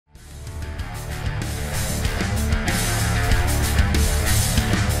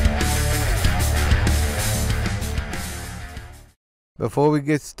Before we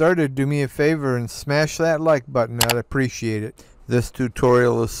get started, do me a favor and smash that like button. I'd appreciate it. This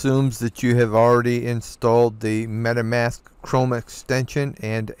tutorial assumes that you have already installed the MetaMask Chrome extension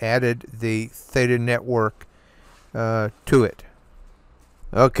and added the Theta network to it.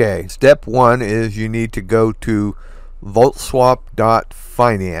 Okay, step one is you need to go to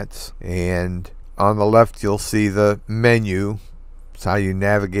voltswap.finance, and on the left you'll see the menu. It's how you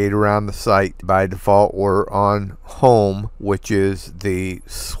navigate around the site. By default we're on home, which is the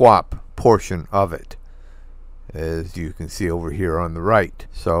swap portion of it, as you can see over here on the right.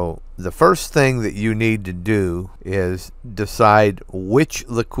 So the first thing that you need to do is decide which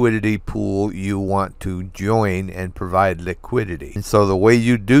liquidity pool you want to join and provide liquidity. And so the way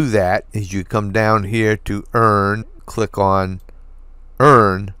you do that is you come down here to earn, click on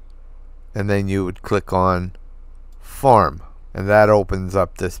earn, and then you would click on farm. And that opens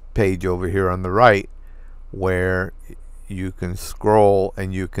up this page over here on the right where you can scroll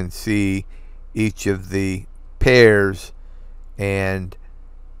and you can see each of the pairs, and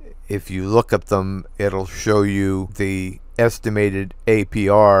if you look at them it'll show you the estimated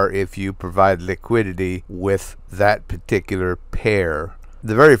APR if you provide liquidity with that particular pair.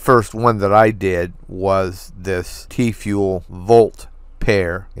 The very first one that I did was this T-Fuel Volt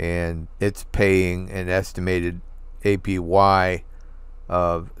pair, and it's paying an estimated APY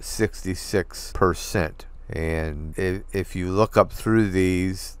of 66%. And if you look up through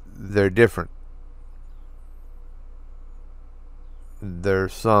these, they're different.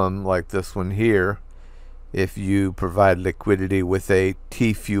 There's some, like this one here, if you provide liquidity with a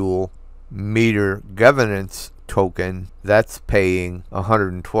T-Fuel meter governance token, that's paying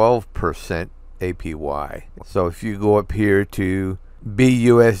 112% APY. So if you go up here to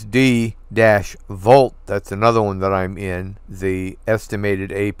BUSD-Volt, that's another one that I'm in, the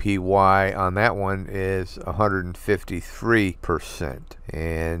estimated APY on that one is 153%.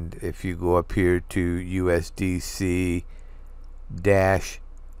 And if you go up here to USDC-BUSD,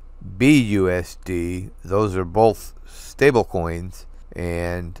 those are both stable coins,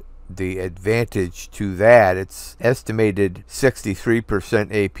 and the advantage to that, it's estimated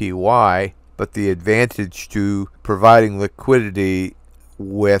 63% APY, but the advantage to providing liquidity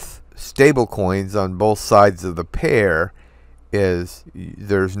with stable coins on both sides of the pair is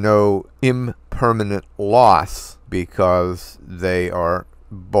there's no impermanent loss because they are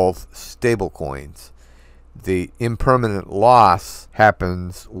both stable coins. The impermanent loss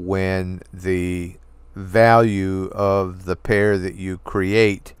happens when the value of the pair that you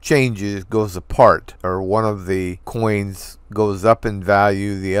create changes, goes apart, or one of the coins goes up in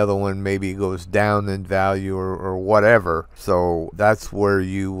value, the other one maybe goes down in value, or whatever. So that's where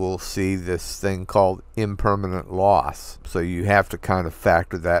you will see this thing called impermanent loss. So you have to kind of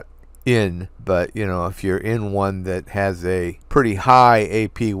factor that in. But you know, if you're in one that has a pretty high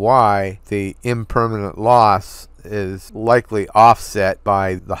APY, the impermanent loss is likely offset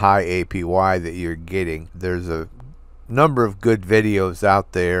by the high APY that you're getting. There's a number of good videos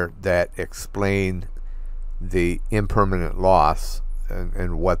out there that explain the impermanent loss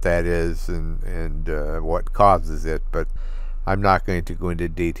and what that is and what causes it, but I'm not going to go into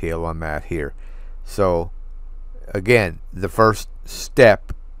detail on that here. So again, the first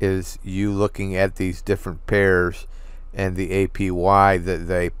step is you looking at these different pairs and the APY that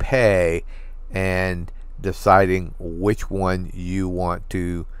they pay and deciding which one you want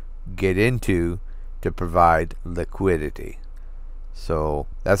to get into to provide liquidity. So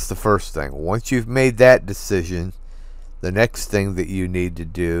that's the first thing. Once you've made that decision, the next thing that you need to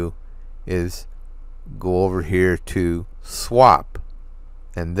do is go over here to swap,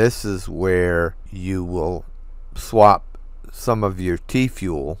 and this is where you will swap some of your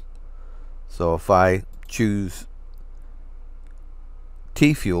T-Fuel. So if I choose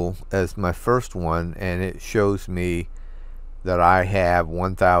T-Fuel as my first one, and it shows me that I have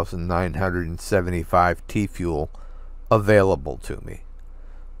 1,975 T-Fuel available to me.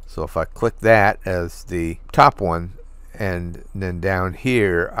 So if I click that as the top one, and then down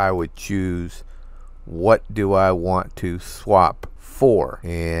here I would choose what do I want to swap for,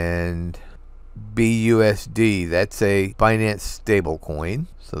 and BUSD, that's a Binance stable coin,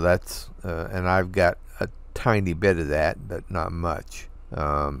 so that's and I've got a tiny bit of that, but not much.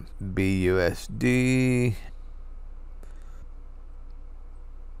 BUSD,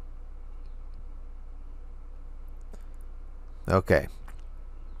 okay,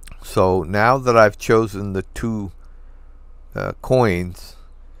 so now that I've chosen the two coins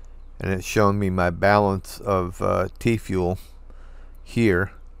and it's showing me my balance of T-Fuel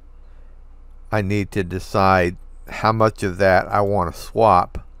here, I need to decide how much of that I want to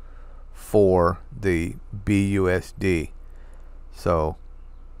swap for the BUSD. So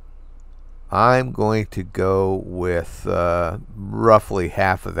I'm going to go with roughly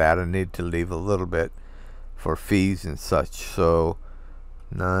half of that. I need to leave a little bit for fees and such. So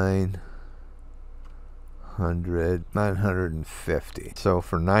 950. So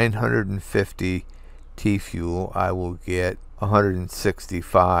for 950 T fuel, I will get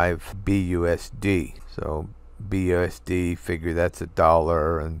 165 BUSD. So BUSD, figure that's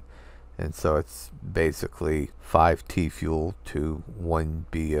 $1, and so it's basically 5 T fuel to 1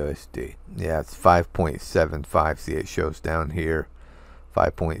 BUSD. Yeah, it's 5.75. See, it shows down here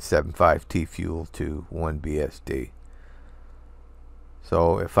 5.75 T fuel to 1 BSD.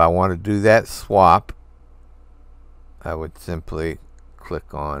 So if I want to do that swap, I would simply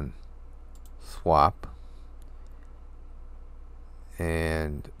click on swap,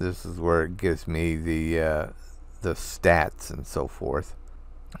 and this is where it gives me the stats and so forth.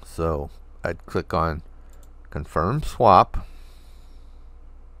 So I'd click on confirm swap,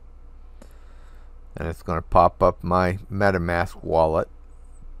 and it's going to pop up my MetaMask wallet.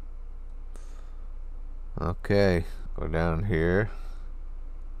 Okay, go down here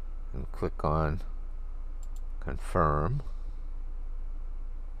and click on confirm.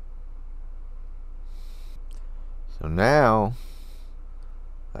 So now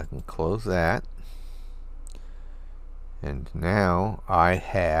I can close that, and now I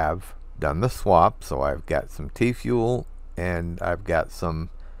have done the swap. So I've got some T fuel and I've got some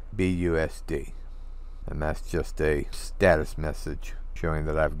BUSD, and that's just a status message showing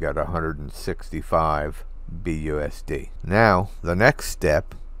that I've got 165 BUSD. Now the next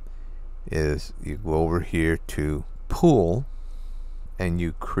step is you go over here to pool and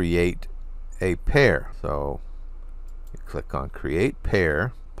you create a pair. So you click on create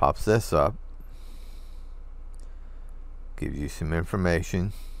pair, pops this up, gives you some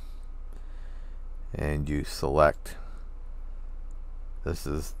information, and you select, this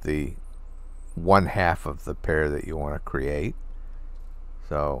is the 1/2 of the pair that you want to create.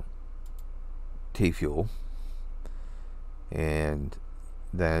 So T fuel, and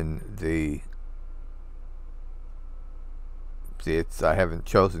then I haven't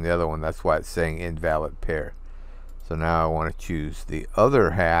chosen the other one, that's why it's saying invalid pair. So now I want to choose the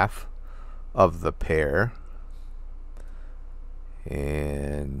other half of the pair,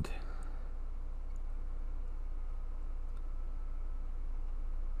 and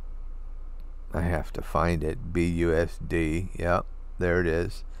I have to find it. BUSD, yep, there it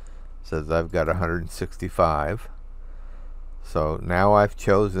is. Says I've got 165. So now I've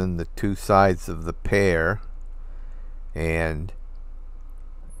chosen the two sides of the pair, and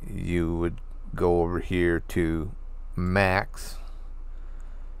you would go over here to max,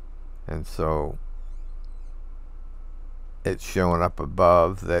 and so it's showing up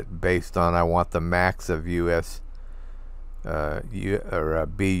above that based on I want the max of BUSD,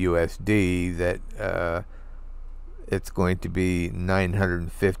 that it's going to be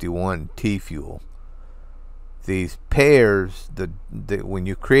 951 T fuel. These pairs, when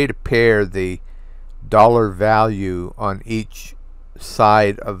you create a pair, the dollar value on each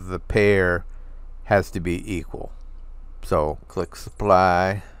side of the pair has to be equal. So click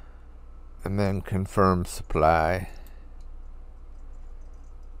supply and then confirm supply,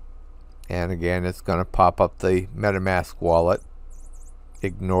 and again it's going to pop up the MetaMask wallet.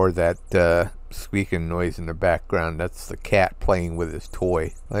 Ignore that squeaking noise in the background. That's the cat playing with his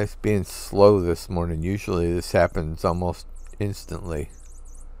toy. It's being slow this morning. Usually this happens almost instantly,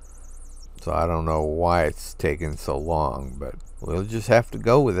 so I don't know why it's taking so long, but we'll just have to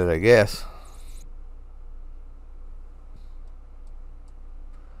go with it, I guess.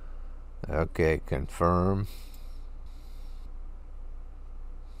 Okay, confirm,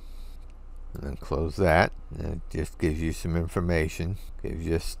 and then close that. And it just gives you some information, gives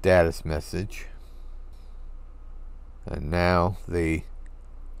you a status message. And now the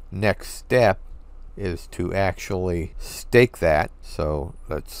next step is to actually stake that. So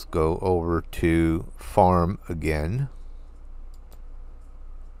let's go over to farm again,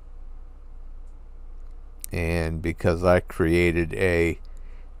 and because I created a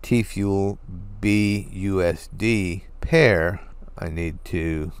T fuel BUSD pair, I need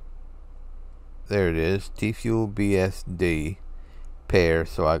to, there it is, T fuel BSD pair.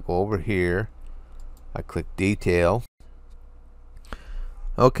 So I go over here, I click detail.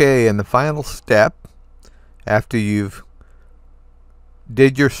 Okay, and the final step after you've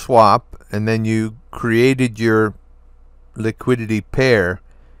did your swap and then you created your liquidity pair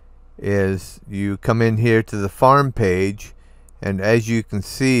is you come in here to the farm page, and as you can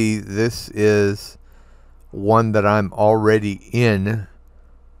see, this is one that I'm already in.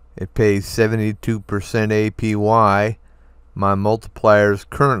 It pays 72% APY, my multiplier is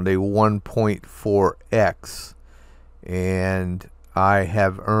currently 1.4x, and I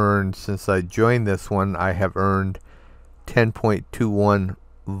have earned, since I joined this one, I have earned 10.21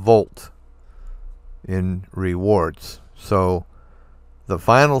 volt in rewards. So the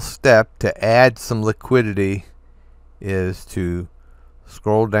final step to add some liquidity is to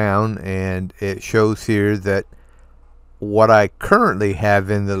scroll down, and it shows here that what I currently have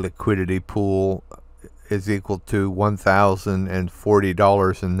in the liquidity pool is equal to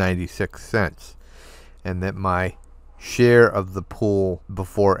 $1,040.96, and that my share of the pool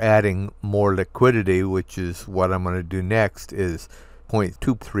before adding more liquidity, which is what I'm going to do next, is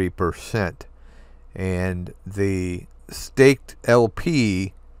 0.23%, and the staked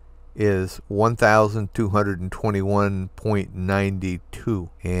LP is 1,221.92.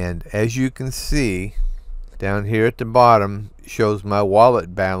 And as you can see down here at the bottom, shows my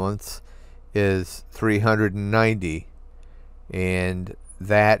wallet balance is 390, and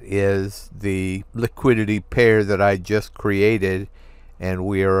that is the liquidity pair that I just created, and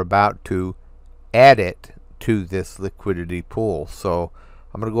we are about to add it to this liquidity pool. So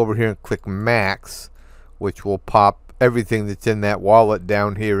I'm going to go over here and click max, which will pop everything that's in that wallet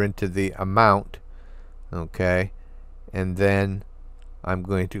down here into the amount. Okay, and then I'm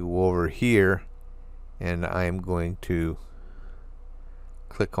going to go over here and I'm going to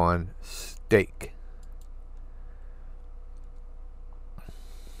click on stake.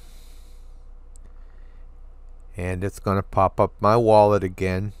 And it's going to pop up my wallet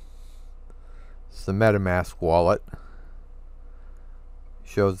again. It's the MetaMask wallet.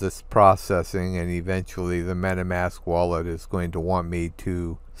 Shows this processing, and eventually the MetaMask wallet is going to want me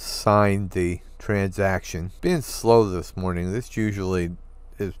to sign the transaction. Being slow this morning, this usually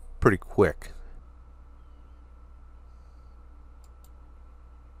is pretty quick.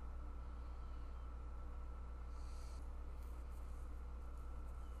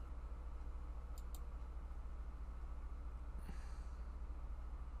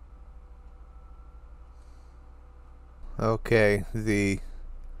 Okay, the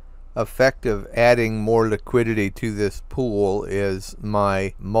effect of adding more liquidity to this pool is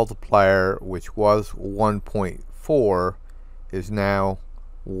my multiplier, which was 1.4, is now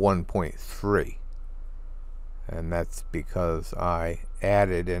 1.3, and that's because I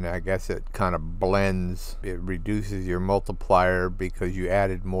added, and I guess it kind of blends, it reduces your multiplier because you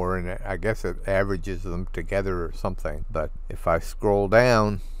added more, and I guess it averages them together or something. But if I scroll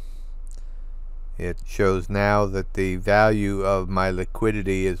down, it shows now that the value of my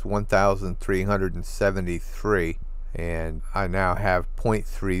liquidity is 1,373, and I now have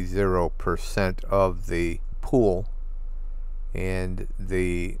 0.30% of the pool, and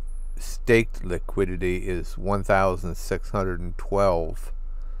the staked liquidity is 1,612.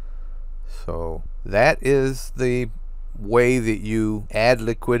 So that is the way that you add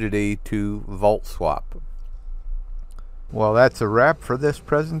liquidity to VaultSwap. Well, that's a wrap for this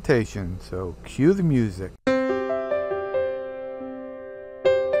presentation, so cue the music.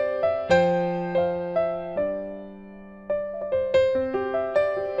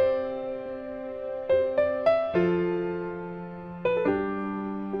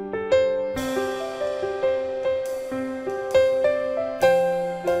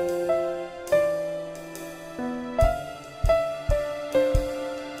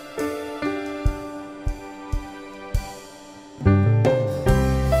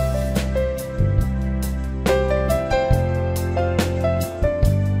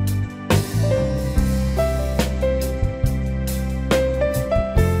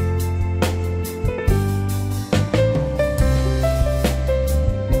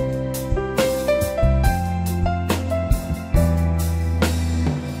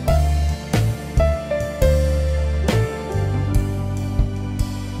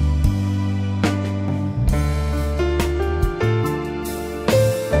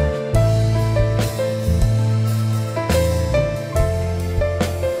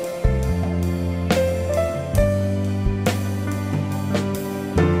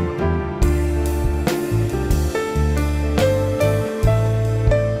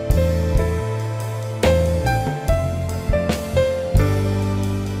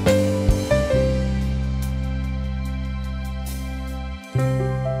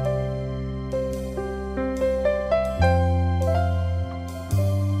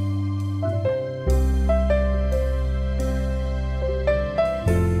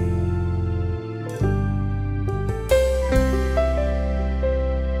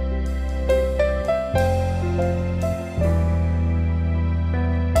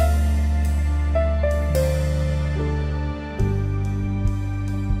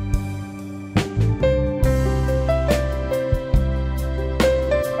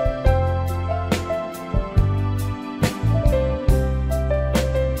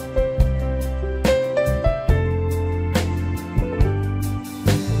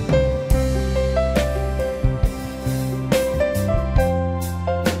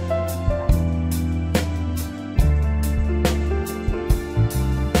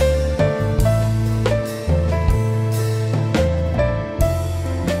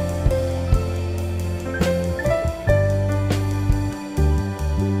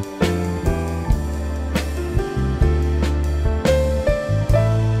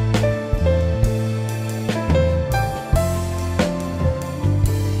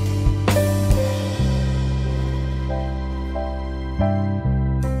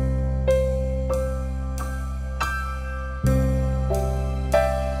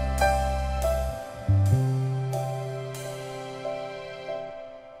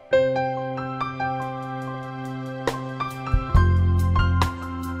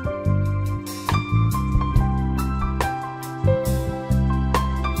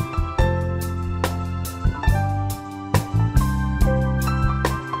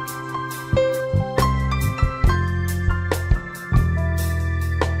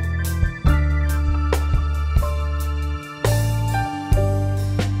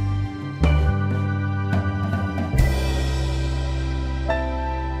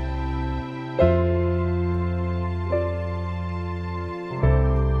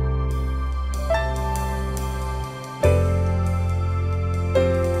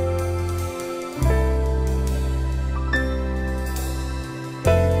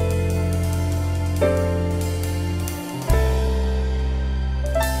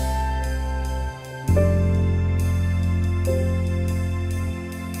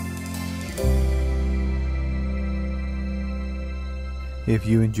 If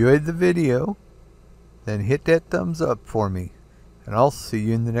you enjoyed the video, then hit that thumbs up for me, and I'll see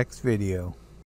you in the next video.